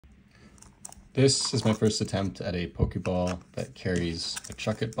This is my first attempt at a Pokeball that carries a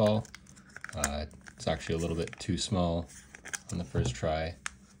Chuck It ball. It's actually a little bit too small on the first try.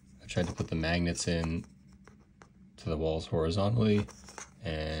 I tried to put the magnets in to the walls horizontally,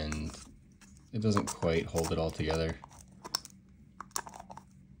 and it doesn't quite hold it all together.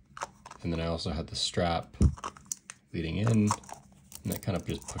 And then I also had the strap leading in, and that kind of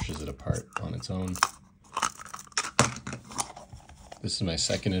just pushes it apart on its own. This is my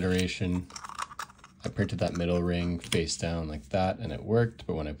second iteration. I printed that middle ring face down like that and it worked,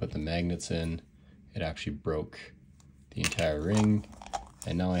 but when I put the magnets in, it actually broke the entire ring.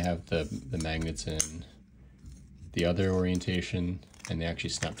 And now I have the magnets in the other orientation and they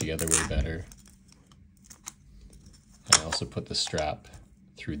actually snap together way better. And I also put the strap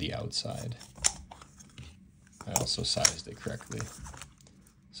through the outside. I also sized it correctly.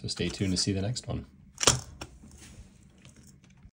 So stay tuned to see the next one.